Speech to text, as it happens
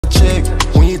chick.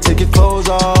 When you take your clothes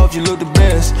off, you look the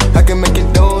best. I can make you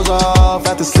doze off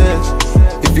after 6.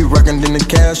 If you rockin', then the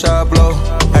cash I blow.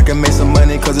 I can make some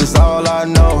money, cause it's all I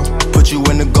know. Put you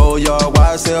in the gold yard,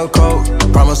 why sell coke?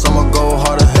 Promise I'ma go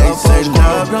harder, help us grow. They say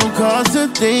love don't cost a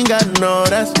thing, I know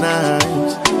that's nice.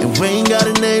 And we ain't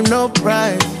gotta name no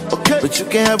price, okay, but you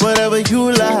can have whatever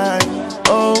you like.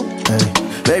 Oh, hey,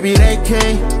 baby, they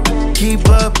can't keep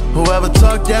up. Whoever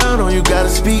talk down on you gotta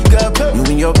speak up. You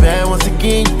in your bag once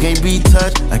again, you can't be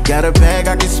touched. I got a bag,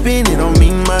 I can spend it, don't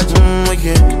mean much. We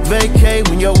can vacate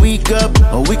when you're weak up,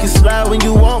 or we can slide when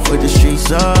you want for the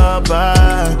streets up.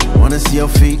 I wanna see your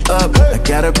feet up. I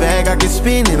got a bag, I can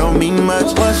spend it, don't mean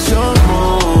much. What's your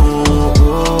move?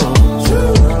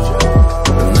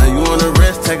 Now you wanna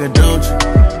rest, take a don't you?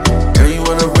 Girl, you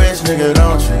wanna rest, nigga,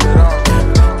 don't you?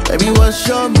 Baby, what's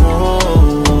your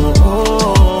move?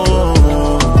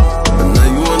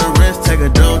 Take a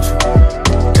don't you?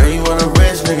 Girl, you wanna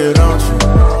rest, nigga, don't you?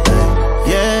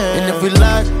 Yeah. And if we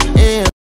like